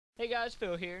Hey guys,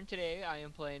 Phil here, and today I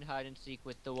am playing hide and seek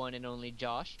with the one and only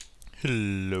Josh.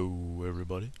 Hello,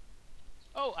 everybody.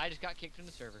 Oh, I just got kicked from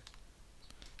the server.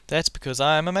 That's because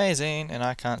I'm amazing and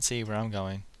I can't see where I'm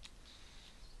going.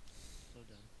 So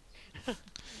done.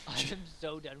 I am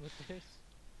so done with this.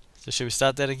 So should we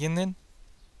start that again then?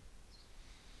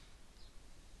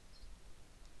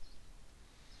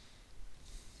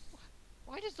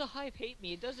 Why does the hive hate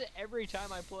me? It does it every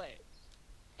time I play.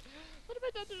 What have I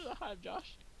done to the hive,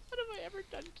 Josh? What have I ever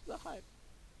done to the hive?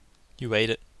 You ate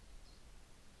it.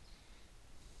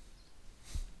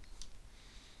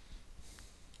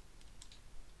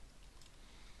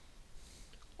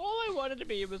 All I wanted to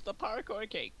be was the parkour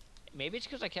king. Maybe it's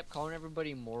because I kept calling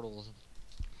everybody mortals.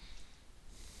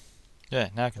 Yeah,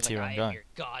 now I can Like, see where I I'm am going. your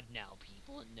god now,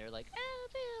 people, and they're like, "Oh,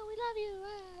 Phil,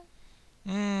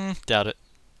 we love you." Doubt it.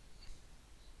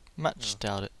 Much Oh.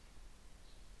 doubt it.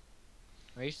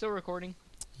 Are you still recording?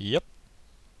 Yep.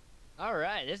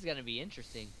 Alright, this is gonna be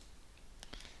interesting.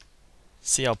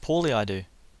 See how poorly I do.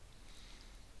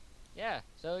 Yeah,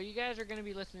 so you guys are gonna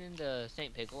be listening to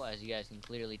Saint Pickle, as you guys can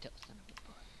clearly tell. Son of a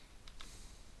butt.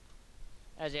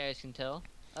 As you guys can tell.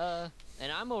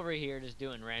 And I'm over here just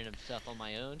doing random stuff on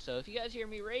my own, so if you guys hear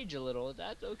me rage a little,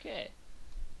 that's okay.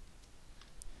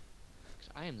 'Cause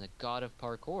I am the god of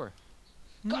parkour.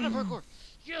 God of parkour!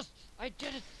 Yes! I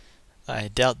did it! I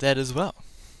doubt that as well.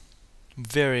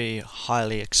 Very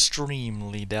highly,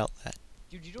 extremely doubt that.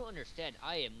 Dude, you don't understand.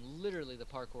 I am literally the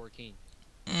parkour king.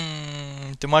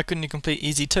 Then why couldn't you complete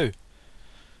easy too?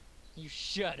 You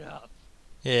shut up.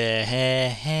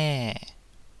 Yeah,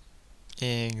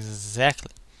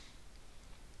 exactly.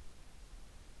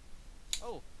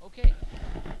 Oh, okay.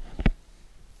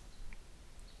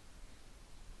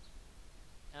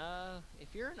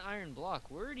 If you're an iron block,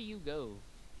 where do you go?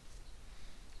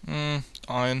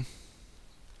 Iron.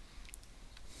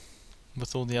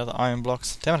 With all the other iron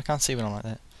blocks. Damn it, I can't see when I'm like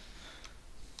that.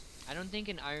 I don't think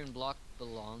an iron block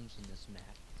belongs in this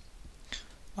map.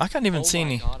 I can't even see Oh my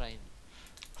any. god, I am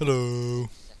Hello.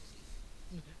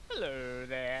 sexy. Hello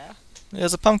there.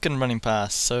 There's a pumpkin running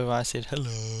past, so I said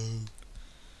hello.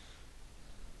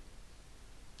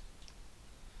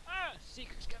 Ah,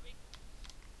 secret's coming.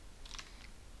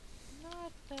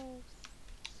 Not those.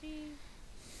 See?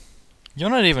 You're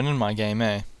not even in my game,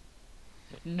 eh?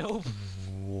 Nope.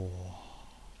 Whoa.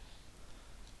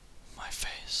 My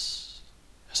face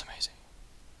is amazing.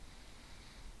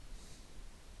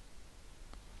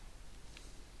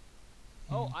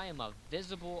 Oh, I am a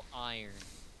visible iron.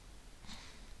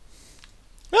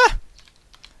 Ah!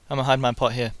 I'm gonna hide my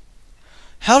pot here.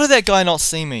 How did that guy not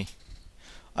see me?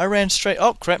 I ran straight.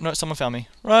 Oh crap! No, someone found me.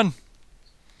 Run!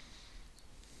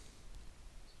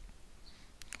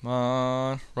 Come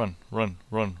on, run, run,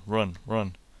 run, run,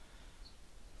 run.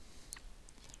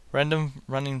 Random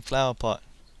running flower pot.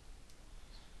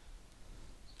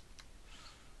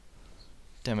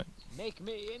 Damn it. Make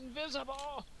me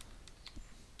invisible.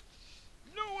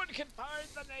 No one can find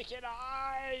the naked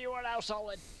eye. You are now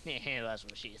solid. Yeah, that's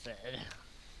what she said.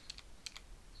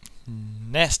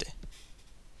 Nasty.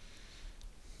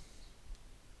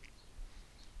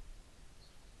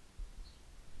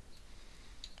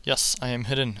 Yes, I am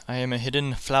hidden. I am a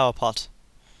hidden flower pot.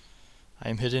 I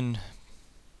am hidden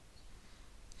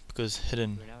because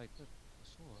hidden. We're now equipped with a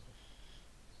sword.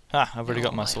 Ah, I've already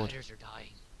got my My sword. hiders are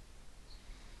dying.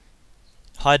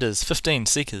 Hiders 15,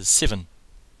 seekers 7.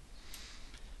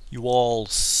 You all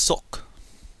suck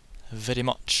very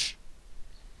much.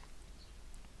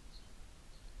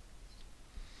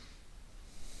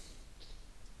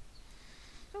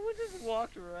 Someone just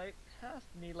walked right past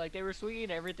me like they were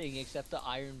swinging everything except the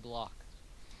iron block.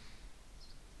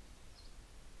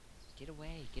 Get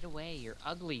away, get away. You're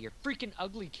ugly. You're freaking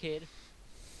ugly, kid.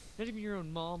 Not even your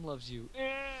own mom loves you.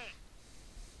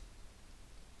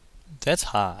 That's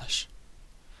harsh.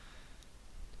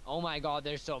 Oh my god,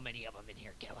 there's so many of them in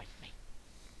here. Get away from me.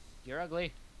 You're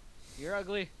ugly. You're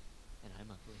ugly. And I'm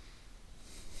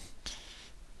ugly.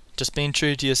 Just being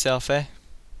true to yourself, eh?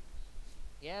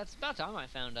 Yeah, it's about time I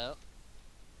found out.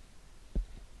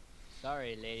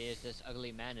 Sorry, ladies, this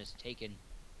ugly man is taken.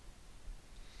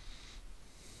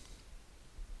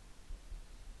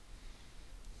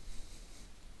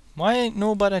 Why ain't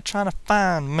nobody trying to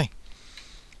find me?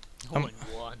 No one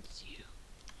wants you.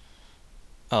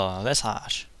 Oh, that's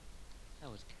harsh.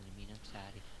 That was kind of mean. I'm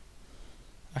sorry.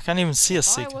 I can't even see a If I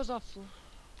seeker. was a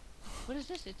what is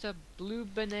this? It's a blue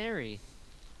binary.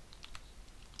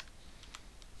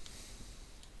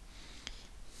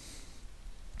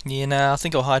 Yeah, nah, I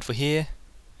think I'll hide for here.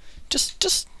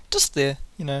 Just there,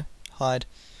 you know, hide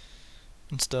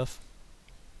and stuff.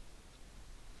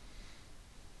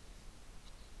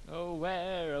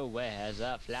 oh, where has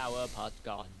that flower pot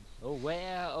gone? Oh,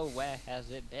 where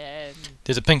has it been?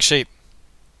 There's a pink sheep.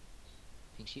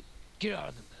 Pink sheep, get out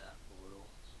of the map, mortal.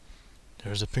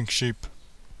 There's a pink sheep.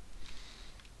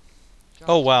 Josh,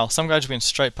 Oh wow, some guy just went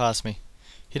straight past me.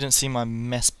 He didn't see my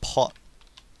mess pot.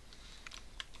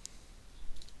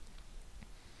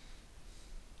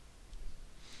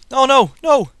 Oh no,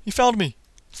 no! He found me!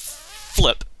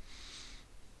 Flip.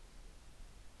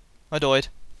 I died.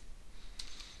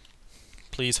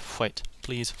 Please wait.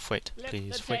 Please wait. Flip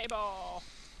Please the wait. table.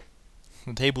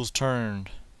 The table's turned.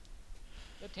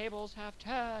 The tables have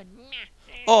turned.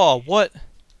 Oh, what?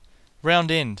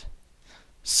 Round end.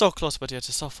 So close, but yet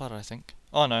it's so far, I think.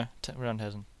 Oh no, round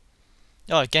hasn't.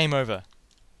 Oh, game over.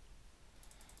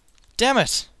 Damn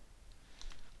it!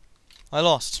 I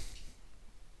lost.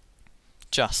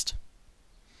 Just.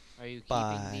 Are you keeping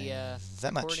By the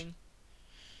that much. recording?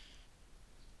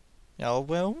 Oh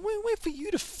well, wait for you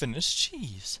to finish.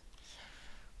 Jeez.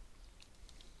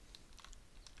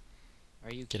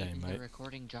 Are you G'day, keeping mate. the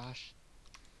recording, Josh?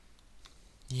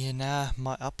 Yeah, nah,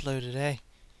 might upload it, eh?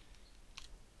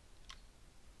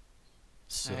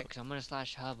 So, Alright, 'cause I'm gonna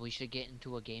slash hub. We should get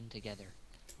into a game together.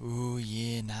 ooh,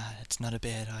 yeah, nah, that's not a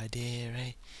bad idea,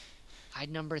 eh? Hide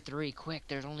number 3, quick.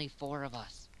 There's only 4 of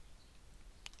us.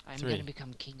 I'm 3. gonna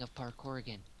become king of parkour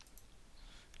again.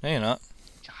 No, you're not.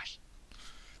 Josh,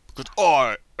 Because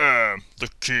I am the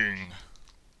king.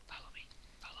 follow me.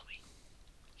 Follow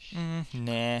me.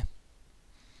 Nah.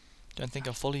 Don't think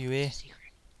I'll follow you here. It's a secret.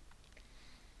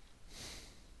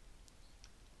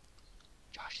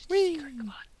 Josh, it's a Whee! secret. Come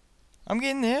on. I'm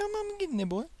getting there, I'm getting there,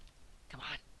 boy. Come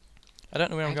on. I don't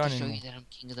know where I I'm have going to show anymore. you that I'm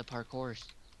king of the parkours.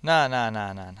 Nah.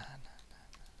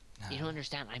 You don't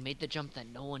understand. I made the jump that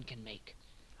no one can make.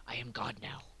 I am God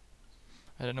now.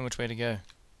 I don't know which way to go.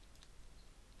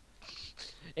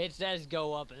 It says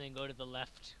go up and then go to the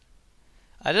left.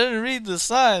 I didn't read the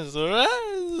signs, alright?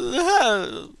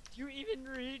 You even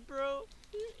read, bro?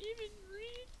 You even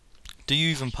read? Do you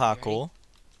even Josh, are you ready? parkour?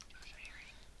 Josh, are you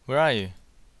ready? Where are you?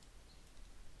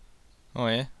 Oh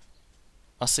yeah.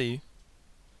 I see you.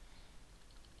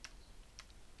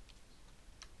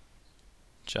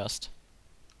 Just.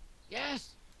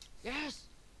 Yes! Yes!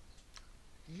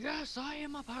 Yes, I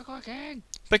am a parkour king!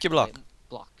 Pick your block. Wait,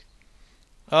 block.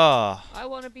 Ah. I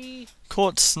wanna be...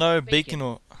 Caught snow Beacon. beacon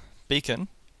or beacon.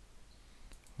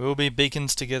 We'll be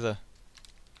beacons together.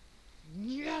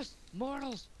 Yes!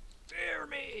 Mortals! Fear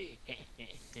me!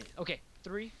 Okay,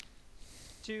 3,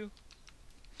 2,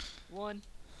 1.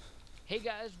 Hey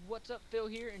guys, what's up? Phil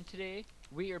here, and today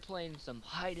we are playing some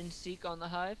hide and seek on the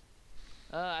hive.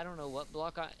 I don't know what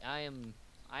block I am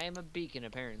a beacon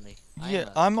apparently. Yeah,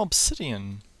 I'm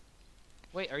obsidian.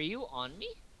 Wait, are you on me?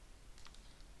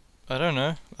 I don't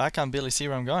know. I can't barely see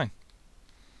where I'm going.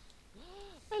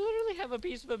 I literally have a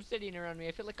piece of obsidian around me.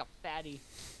 I feel like a fatty.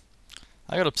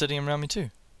 I got obsidian around me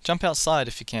too. Jump outside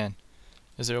if you can.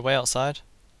 Is there a way outside?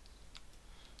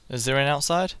 Is there an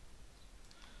outside?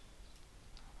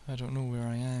 I don't know where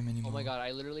I am anymore. Oh my god,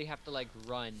 I literally have to like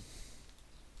run.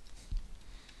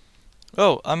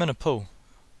 Oh, I'm in a pool.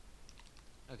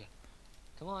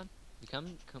 Come on.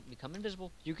 Become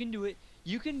invisible. You can do it.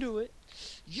 You can do it.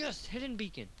 Yes, hidden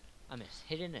beacon. I'm as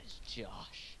hidden as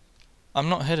Josh. I'm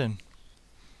not hidden.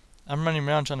 I'm running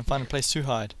around trying to find a place to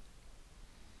hide.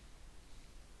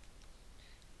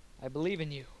 I believe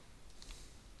in you.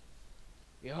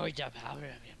 You're the power of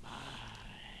your mind.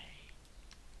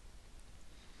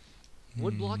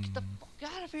 Woodblock, get the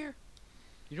fuck out of here.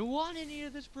 You don't want any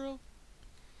of this, bro.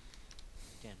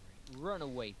 Stand right. Run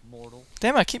away, mortal.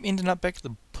 Damn, I keep ending up back to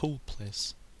the pool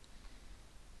place.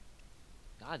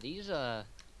 God, these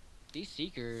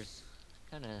seekers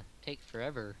kind of take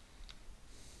forever.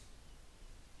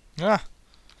 Ah!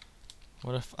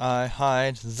 What if I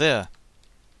hide there?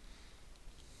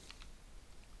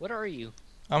 What are you?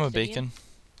 I'm a Obsidian?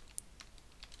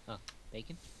 bacon.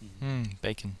 Bacon?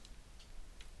 Bacon.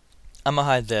 I'ma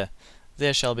hide there.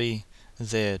 There shall be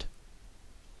Zed.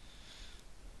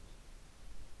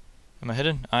 Am I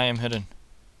hidden? I am hidden.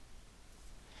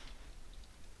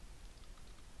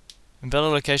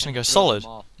 Invalid location and go solid.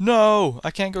 No! I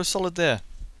can't go solid there.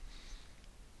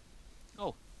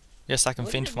 Oh. Yes, I can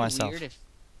Wouldn't fend it for be myself. weird if-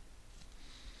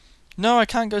 No, I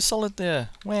can't go solid there.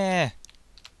 Where?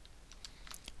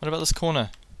 What about this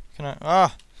corner? Can I...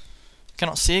 Ah!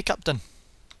 Cannot see it, Captain.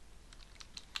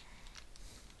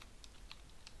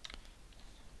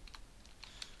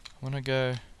 I wanna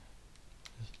go...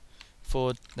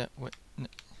 forward that way.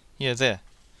 Yeah, there.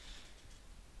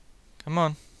 Come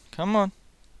on. Come on.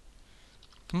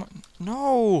 Come on.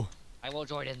 No! I will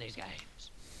join in these games.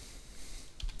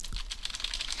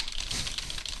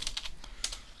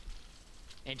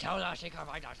 Until the secret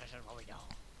find us, this is what we know.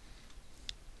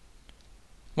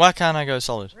 Why can't I go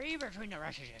solid? Read between the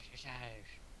rushes, it says.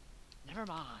 Never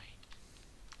mind.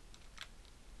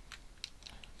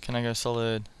 Can I go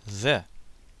solid there?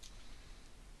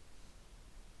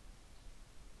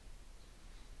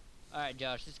 Alright,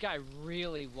 Josh, this guy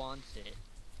really wants it.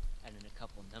 Add in a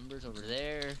couple numbers over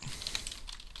there.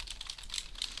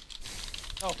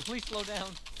 Oh, please slow down.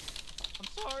 I'm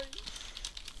sorry.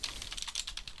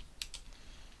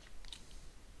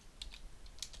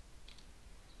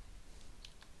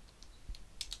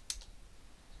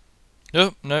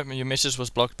 Nope, nope, your message was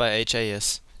blocked by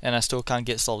HAS, and I still can't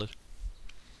get solid.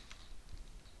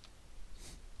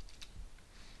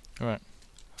 Alright.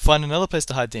 Find another place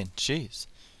to hide then. Jeez.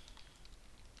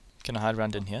 Can I hide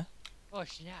around in here? Oh,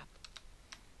 snap.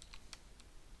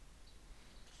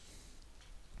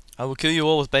 I will kill you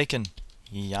all with bacon.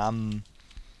 Yum.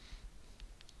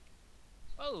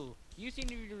 Oh, you seem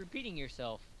to be repeating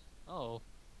yourself. Oh.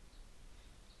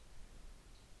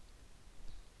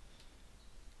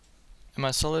 Am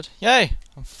I solid? Yay!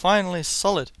 I'm finally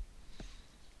solid.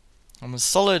 I'm as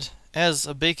solid as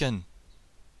a bacon.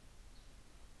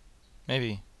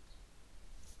 Maybe.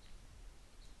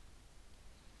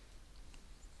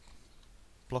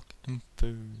 Block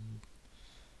info.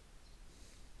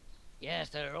 Yes,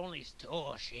 they're only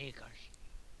store shakers.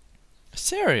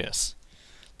 Serious?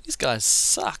 These guys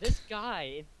suck. This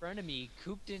guy in front of me,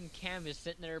 cooped in Cam, is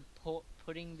sitting there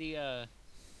putting the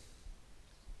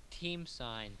team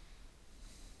sign.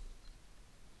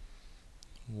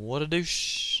 What a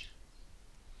douche.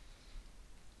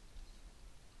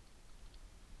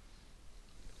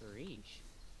 Preach.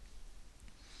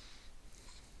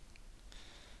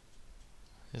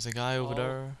 There's a guy over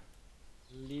there.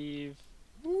 Leave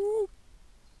Woo.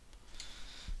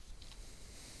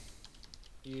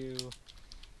 you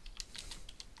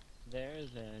there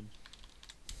then.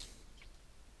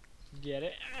 Get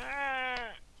it?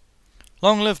 Ah!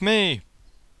 Long live me!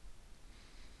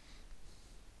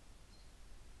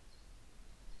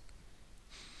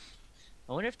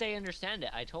 I wonder if they understand it.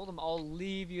 I told them I'll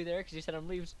leave you there because he said I'm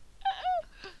leaves.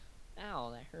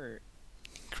 Ow, that hurt.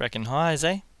 Cracking highs,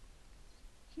 eh?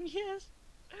 Yes.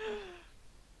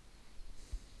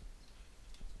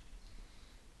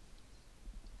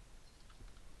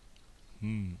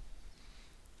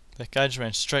 That guy just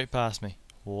ran straight past me.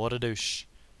 What a douche.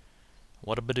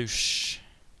 What a badoosh.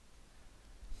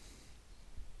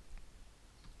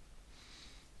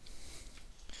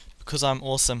 Because I'm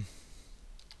awesome.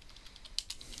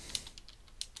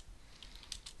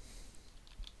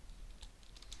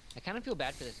 I kind of feel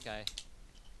bad for this guy.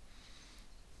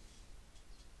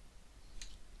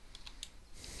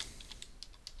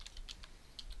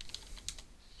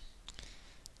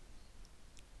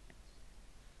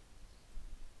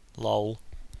 Lol.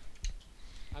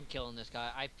 I'm killing this guy.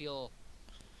 I feel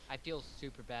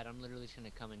super bad. I'm literally just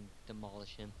gonna come and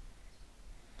demolish him.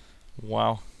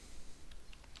 Wow.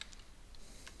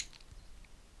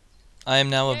 I am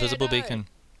now a Yay, visible I died. beacon.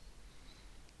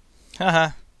 Haha.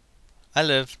 I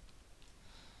live.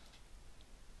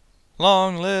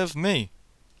 Long live me.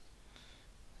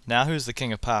 Now who's the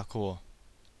king of parkour?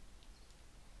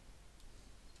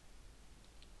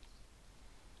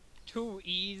 Too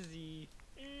easy.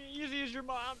 Easy as your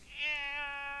mom.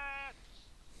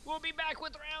 We'll be back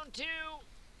with round 2.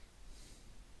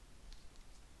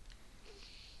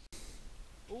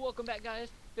 Well, welcome back, guys.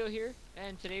 Phil here,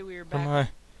 and today we are Am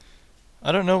back.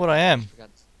 I don't know what I am.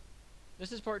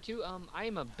 This is part 2. I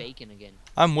am a bacon again.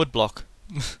 I'm woodblock.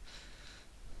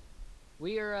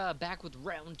 We are back with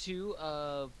round 2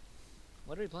 of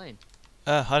what are we playing?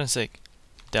 Hide and seek.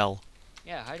 Dell.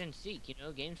 Yeah, hide and seek. You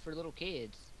know, games for little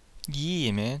kids.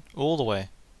 Yeah, man. All the way.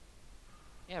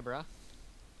 Yeah, bruh.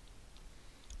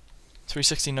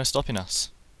 360 no stopping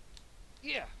us.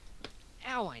 Yeah.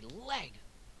 Ow, my leg.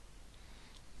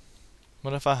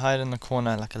 What if I hide in the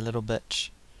corner like a little bitch?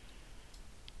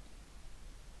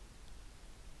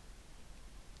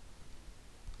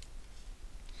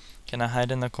 Can I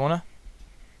hide in the corner?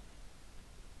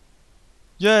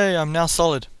 Yay, I'm now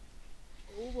solid.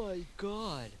 Oh my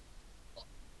god.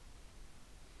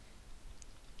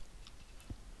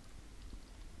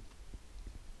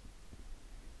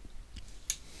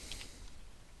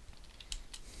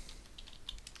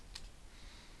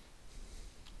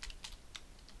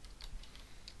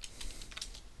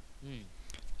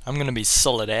 I'm gonna be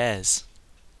solid as.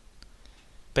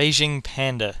 Beijing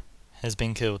Panda has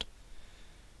been killed.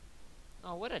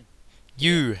 Oh, what a...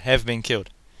 You have been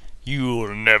killed.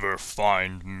 You'll never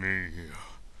find me.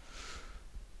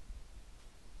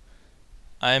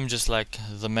 I am just like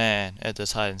the man at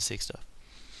this hide and seek stuff.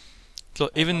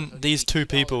 Look, Alright, boss, even I'll give these you two $2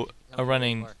 people if you tell are me where you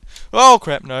running. are. Oh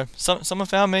crap! No, someone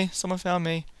found me. Someone found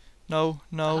me. No,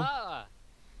 no. Aha!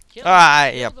 Kill him! Ah,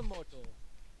 Kill yep. the mortal!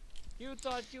 You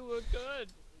thought you were good!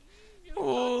 You thought...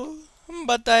 Oh,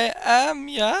 but I am,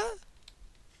 yeah.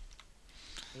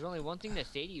 There's only one thing to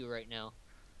say to you right now.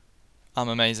 I'm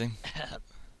amazing.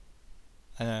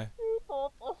 I know. You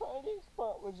thought the hiding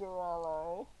spot was your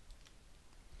ally.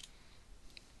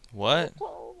 What?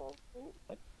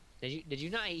 What? Did you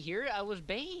not hear it? I was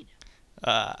Bane.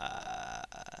 Uh,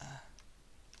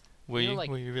 were You know, you? like,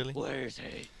 Were you really? Where's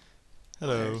he?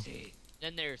 Hello. Where's he?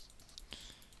 Then there's...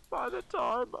 By the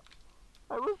time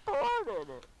I was born in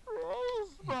it,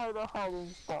 raised by the hiding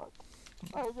spot.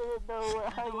 I didn't know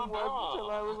what hiding was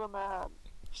until I was a man.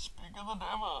 Speak of the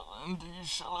devil, and he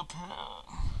shall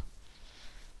appear.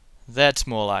 That's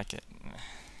more like it. I don't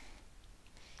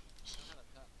have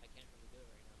a cup. I can't really do it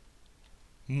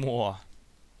right now. More.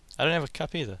 I don't have a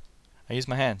cup either. I use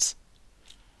my hands.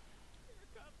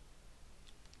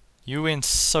 You went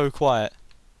so quiet.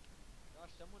 Gosh,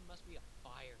 someone must be a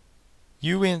fire.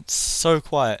 You went so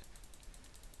quiet.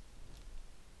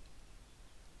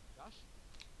 Josh?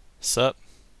 Sup?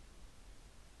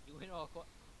 You went all quiet.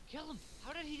 Kill him!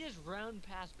 How did he just run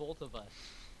past both of us?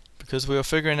 Because we were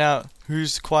figuring out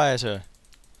who's quieter.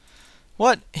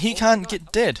 What? He Oh my can't God, get I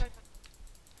was dead. trying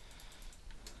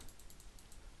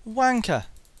Wanker.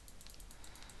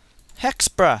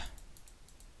 Hexbra.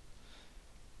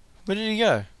 Where did he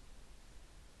go?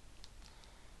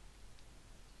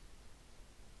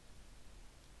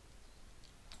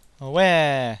 Oh,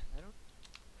 where? I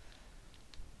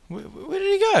don't... Where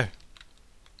did he go?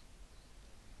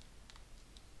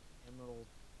 Emerald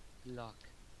block.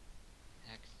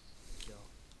 X. Go.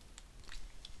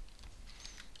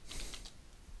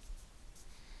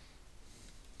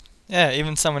 Yeah,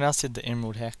 even someone else did the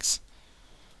emerald hex.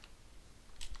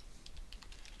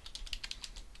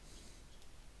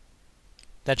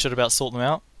 That should about sort them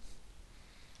out.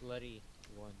 Bloody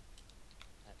one.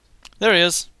 There he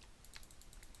is.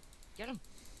 Get him!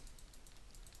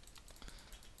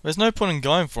 There's no point in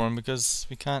going for him because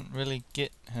we can't really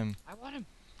get him. I want him!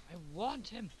 I want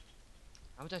him!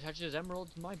 I want to touch his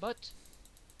emeralds in my butt.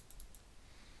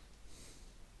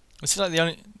 It's like the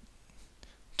only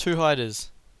two hiders.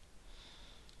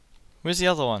 Where's the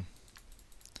other one?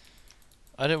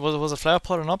 I didn't. Was a flower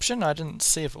pot an option? I didn't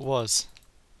see if it was.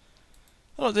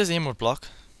 Oh look, there's the emerald block.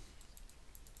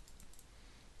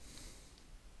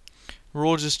 We're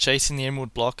all just chasing the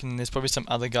emerald block, and there's probably some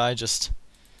other guy just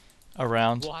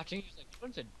around. Watching, he's like, a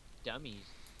bunch of dummies.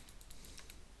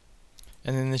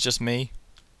 And then there's just me,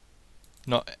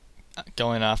 not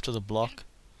going after the block.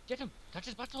 Get him! Touch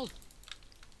his butthole!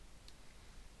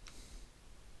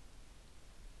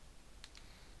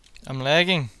 I'm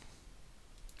lagging.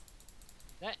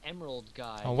 That emerald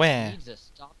guy Oh, where? needs to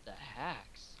stop the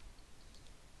hacks.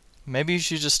 Maybe you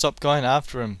should just stop going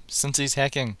after him since he's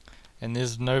hacking, and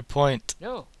there's no point.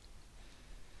 No!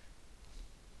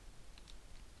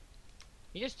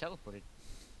 He just teleported.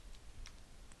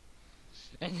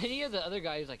 And then you have the other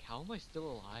guy who's like, how am I still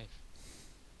alive?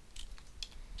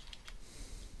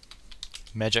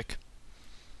 Magic.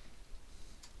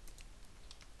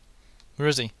 Where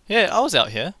is he? Yeah, I was out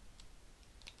here.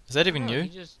 Is that even No, you? He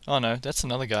just, Oh no, that's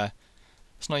another guy.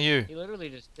 It's not you. he literally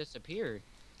just disappeared.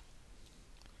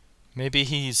 Maybe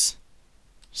he's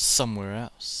somewhere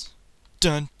else.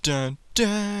 Dun dun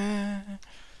dun.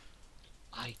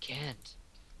 I can't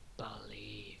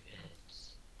believe it.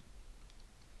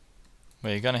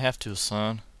 Well, you're gonna have to,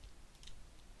 son.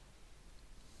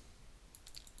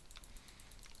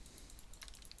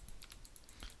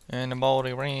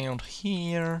 Anybody around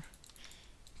here?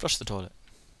 Flush the toilet.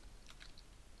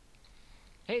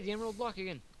 Hey, the emerald block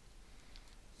again.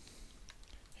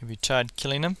 Have you tried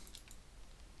killing him?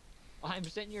 I'm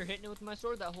sitting here hitting it with my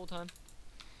sword that whole time.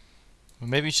 Well,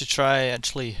 maybe you should try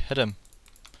actually hit him.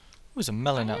 Oh, there's a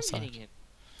melon I am outside. hitting him.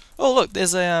 Oh look,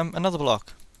 there's a another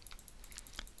block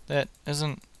that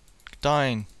isn't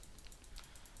dying.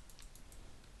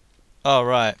 Oh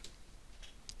right,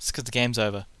 it's because the game's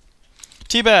over.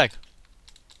 Teabag.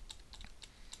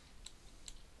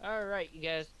 Alright, you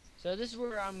guys. So this is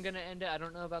where I'm going to end it. I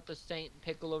don't know about the Saint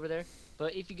Pickle over there.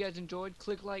 But if you guys enjoyed,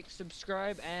 click like,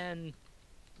 subscribe, and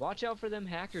watch out for them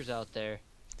hackers out there.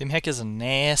 Them hackers are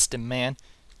nasty, man.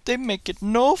 They make it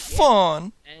no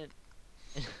fun. And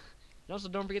also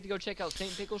don't forget to go check out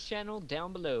Saint Pickle's channel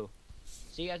down below.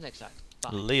 See you guys next time.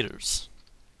 Bye. Leaders.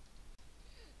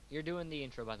 You're doing the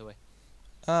intro, by the way.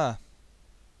 Ah.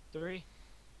 3,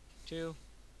 2,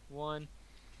 1.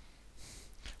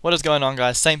 What is going on,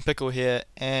 guys? Saint Pickle here,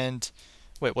 and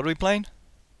wait, what are we playing?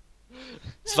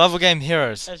 Survival game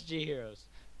heroes. SG Heroes.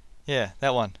 Yeah,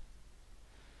 that one.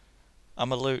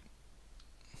 I'm a loot.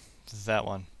 That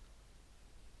one.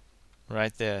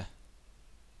 Right there.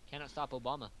 Cannot stop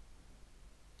Obama.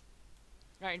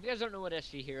 Alright, if you guys don't know what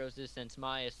SG Heroes is, since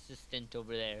my assistant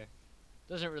over there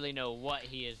doesn't really know what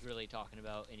he is really talking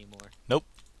about anymore. Nope.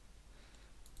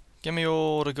 Give me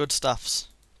all the good stuffs.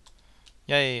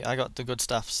 Yay, I got the good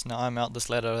stuffs. Now I'm out this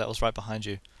ladder that was right behind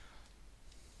you.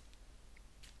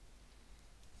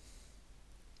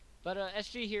 But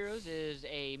SG Heroes is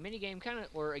a mini game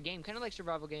or a game kind of like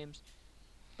survival games,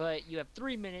 but you have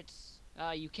 3 minutes.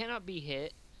 You cannot be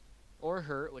hit or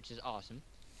hurt, which is awesome.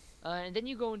 And then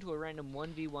you go into a random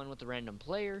 1v1 with a random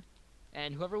player,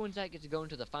 and whoever wins that gets to go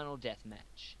into the final death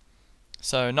match.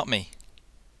 So, not me.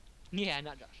 Yeah,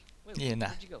 not Josh. Wait, Yeah, nah.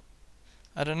 where'd you go?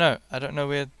 I don't know. I don't know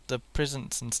where the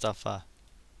presents and stuff are.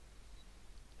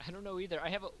 I don't know either. I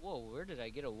have a... Whoa, where did I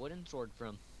get a wooden sword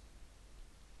from?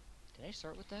 Did I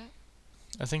start with that?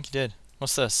 I think you did.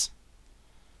 What's this?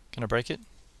 Can I break it?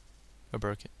 I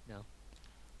broke it. No.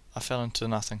 I fell into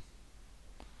nothing.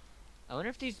 I wonder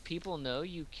if these people know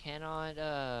you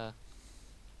cannot,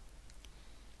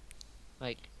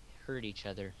 like, hurt each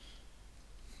other.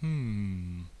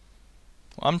 Well,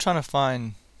 I'm trying to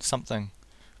find something.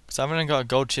 Because I've only got a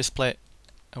gold chest plate,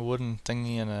 a wooden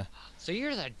thingy, and a... So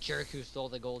you're the jerk who stole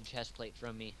the gold chest plate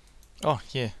from me. Oh,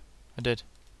 yeah. I did.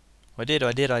 I did.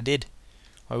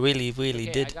 I really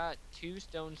Okay, did. I got 2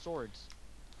 stone swords.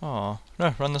 Oh,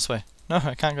 no, run this way. No,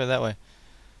 I can't go that way.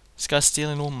 This guy's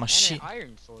stealing all my And shit. an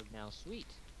iron sword now, sweet.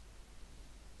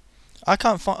 I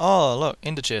can't find... Oh, look,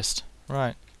 ender chest.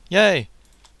 Right. Yay!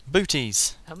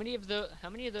 Booties. How many of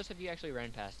those have you actually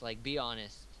ran past? Like, be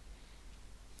honest.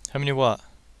 How many what?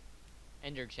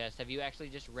 Ender chests have you actually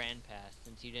just ran past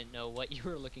since you didn't know what you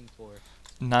were looking for?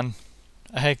 None.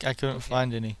 I couldn't Okay.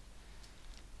 find any.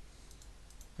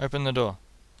 Open the door.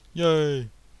 Yay!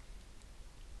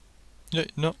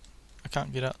 No, I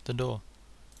can't get out the door.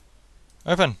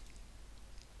 Open!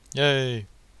 Yay!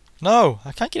 No!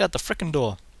 I can't get out the frickin'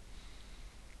 door.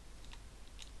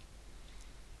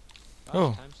 Gosh,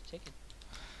 Oh. time's ticking.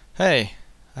 Hey,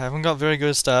 I haven't got very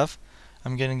good stuff.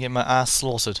 I'm gonna get my ass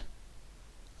slaughtered.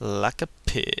 Like a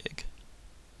pig.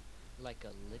 Like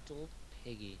a little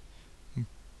piggy.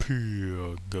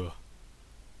 Pig. Alright.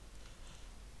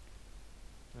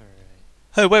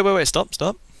 Hey, wait,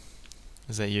 stop.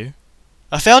 Is that you?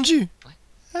 I found you!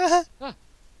 What?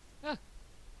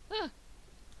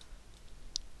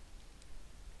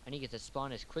 I need to get this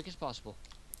spawn as quick as possible.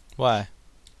 Why?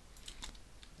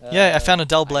 Yeah, I found a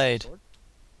dull iron blade. sword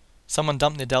Someone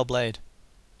dumped their dull blade.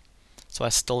 So I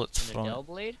stole it and a from dull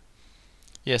blade.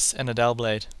 Yes, and a dull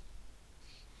blade.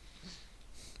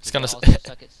 It's You gonna also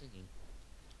suck at singing.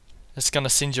 it's gonna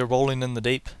send you rolling in the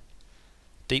deep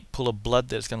pool of blood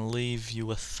that it's gonna leave you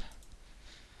with.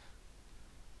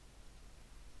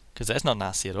 'Cause that's not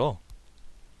nasty at all.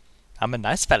 I'm a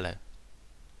nice fellow.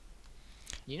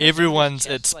 You know some of these Everyone's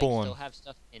at chests, like, spawn. still have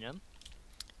stuff in them.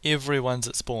 Everyone's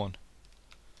at spawn.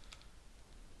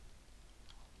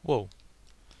 Whoa.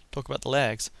 Talk about the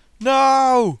lags.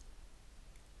 No!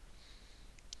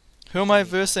 Who am I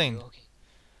versing? Okay.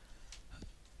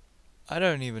 I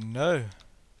don't even know.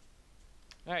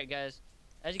 Alright, guys.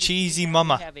 As you can Cheesy see now,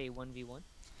 mama. we have a 1v1.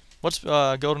 What's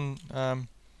golden?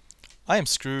 I am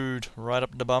screwed right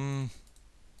up the bum.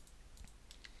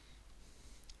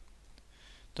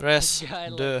 Dress. guy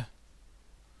Duh.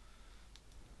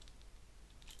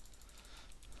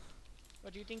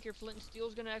 What, do you think your flint and steel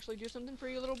is gonna actually do something for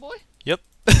you, little boy? Yep.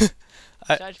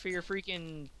 Besides for your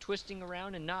freaking twisting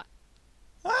around and not...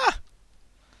 Ah!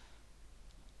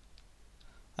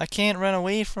 I can't run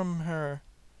away from her.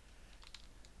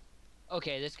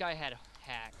 Okay, this guy had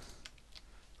hacks.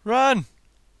 Run!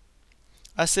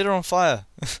 I set her on fire.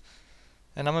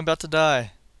 And I'm about to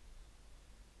die.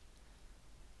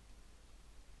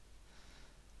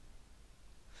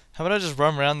 How about I just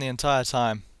run around the entire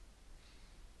time?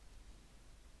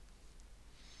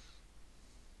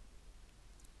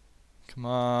 Come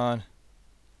on.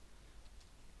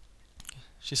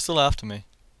 She's still after me.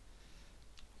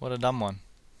 What a dumb one.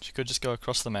 She could just go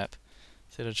across the map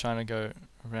instead of trying to go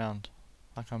around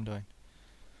like I'm doing.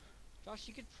 Josh,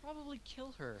 you could probably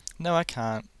kill her. No, I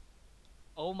can't.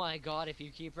 Oh my god, if you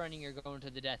keep running, you're going to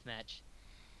the deathmatch.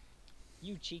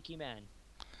 You cheeky man.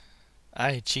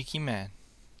 Aye, cheeky man.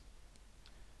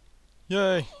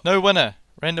 Yay! No winner!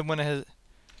 Random winner has...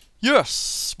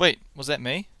 Yes! Wait, was that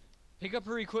me? Pick up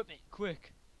her equipment,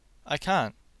 quick. I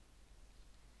can't.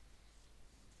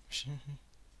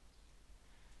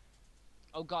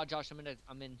 Oh god, Josh,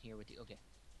 I'm in here with you. Okay.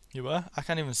 You are? I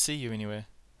can't even see you anywhere.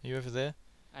 Are you over there?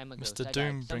 I'm a ghost. Mr. I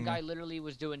died. Some Doombringer. guy literally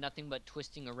was doing nothing but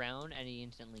twisting around, and he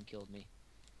instantly killed me.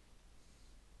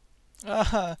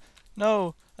 Ah,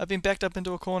 no! I've been backed up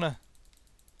into a corner.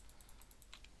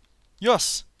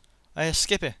 Yes! I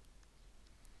escape it.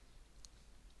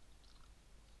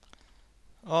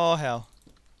 Oh, hell.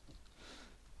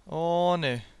 Oh,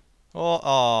 no. Oh,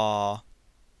 aw.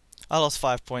 I lost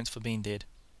 5 points for being dead.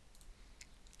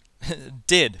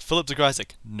 Dead. Philip de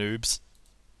Gryzik. Noobs.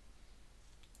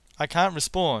 I can't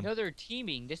respawn. No, they're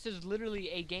teaming. This is literally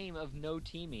a game of no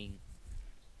teaming.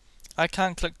 I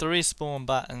can't click the respawn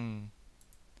button.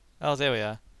 Oh, there we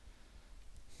are.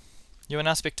 You are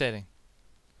now spectating.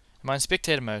 Am I in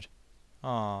spectator mode?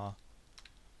 Aw.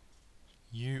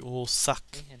 You all suck.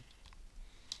 Man.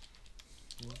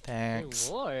 Thanks.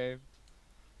 Good lord.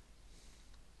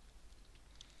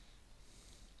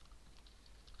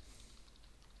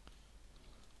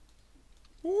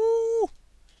 Woo!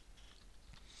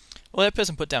 Well, that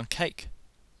person put down cake.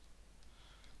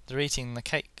 They're eating the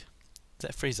cake. Is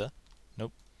that freezer?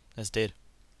 Nope. That's dead.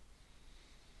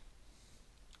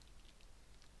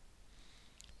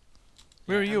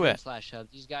 Where are you at? Slash hub.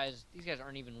 These guys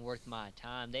aren't even worth my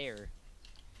time. They are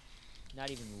not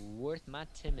even worth my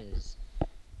Timmers.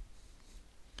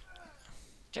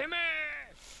 Timmy!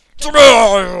 Timmy!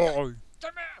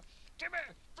 Timmy! Timmy!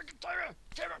 Freaking Timmy!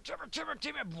 Timmy! Timmy! Timmy!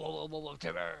 Timmy! Whoa! Whoa! Whoa! Whoa!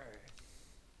 Timmy!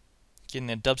 Getting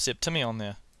that dubstep Timmy on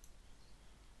there.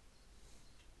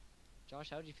 Josh,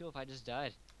 how would you feel if I just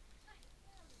died?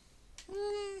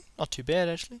 Not too bad,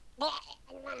 actually.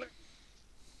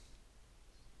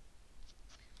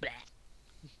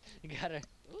 You gotta.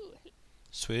 Ooh.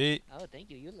 Sweet. Oh, thank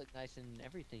you. You look nice and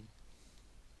everything.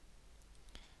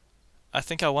 I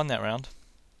think I won that round.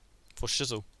 For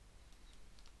shizzle.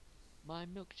 My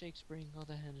milkshakes bring all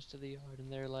the hens to the yard,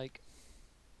 and they're like.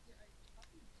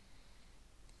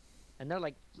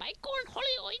 My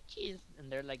cornholio itches,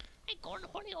 and they're like, my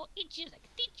cornholio itches. I can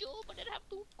teach you, but I have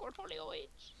to cornholio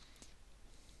itch.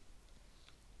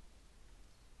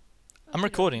 I'm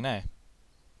recording now.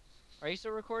 Are you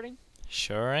still recording?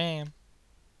 Sure am.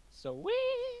 Sweet.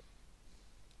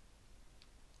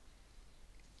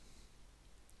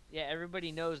 Yeah,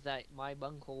 everybody knows that my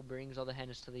bunghole brings all the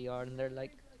hens to the yard, and they're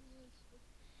like.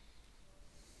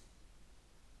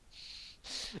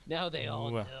 Now they all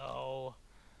Ooh. know.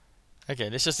 Okay,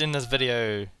 let's just end this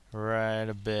video right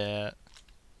about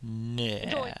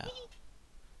now.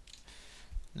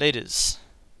 Laters.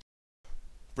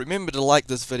 Remember to like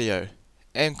this video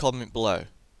and comment below.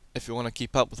 If you want to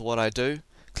keep up with what I do,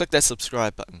 click that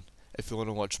subscribe button. If you want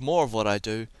to watch more of what I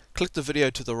do, click the video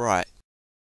to the right.